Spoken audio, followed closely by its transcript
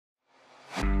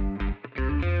Hi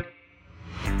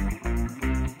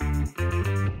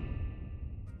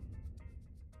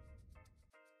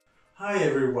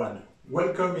everyone,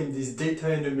 welcome in this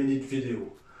Data in a Minute video,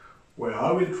 where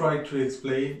I will try to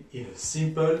explain in a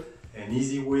simple and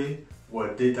easy way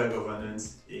what data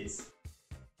governance is.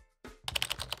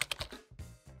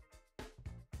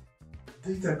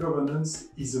 Data governance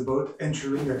is about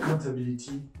ensuring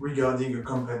accountability regarding a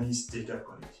company's data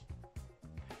quality.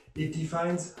 It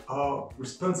defines how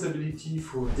responsibility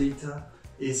for data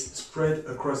is spread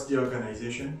across the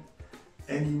organization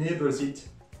and enables it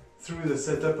through the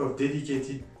setup of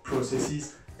dedicated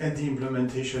processes and the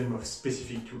implementation of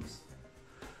specific tools.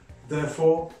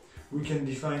 Therefore, we can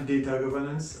define data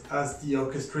governance as the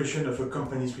orchestration of a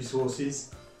company's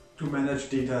resources to manage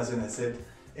data as an asset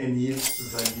and yield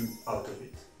value out of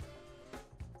it.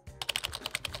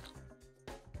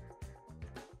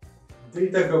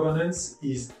 Data governance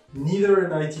is neither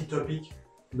an IT topic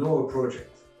nor a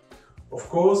project. Of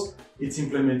course, its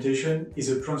implementation is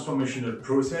a transformational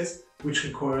process which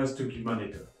requires to be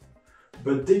monitored.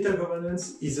 But data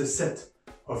governance is a set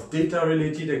of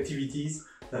data-related activities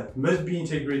that must be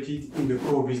integrated in the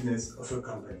core business of a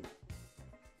company.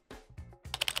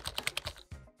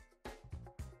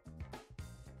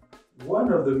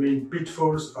 One of the main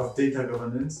pitfalls of data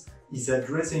governance is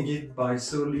addressing it by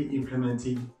solely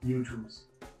implementing new tools.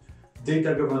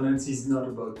 Data governance is not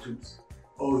about tools,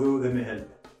 although they may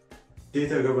help.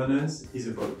 Data governance is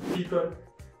about people,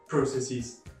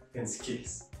 processes, and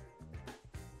skills.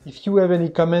 If you have any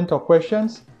comment or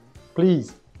questions,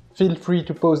 please feel free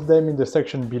to post them in the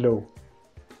section below.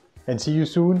 And see you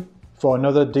soon for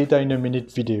another Data in a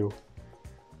Minute video.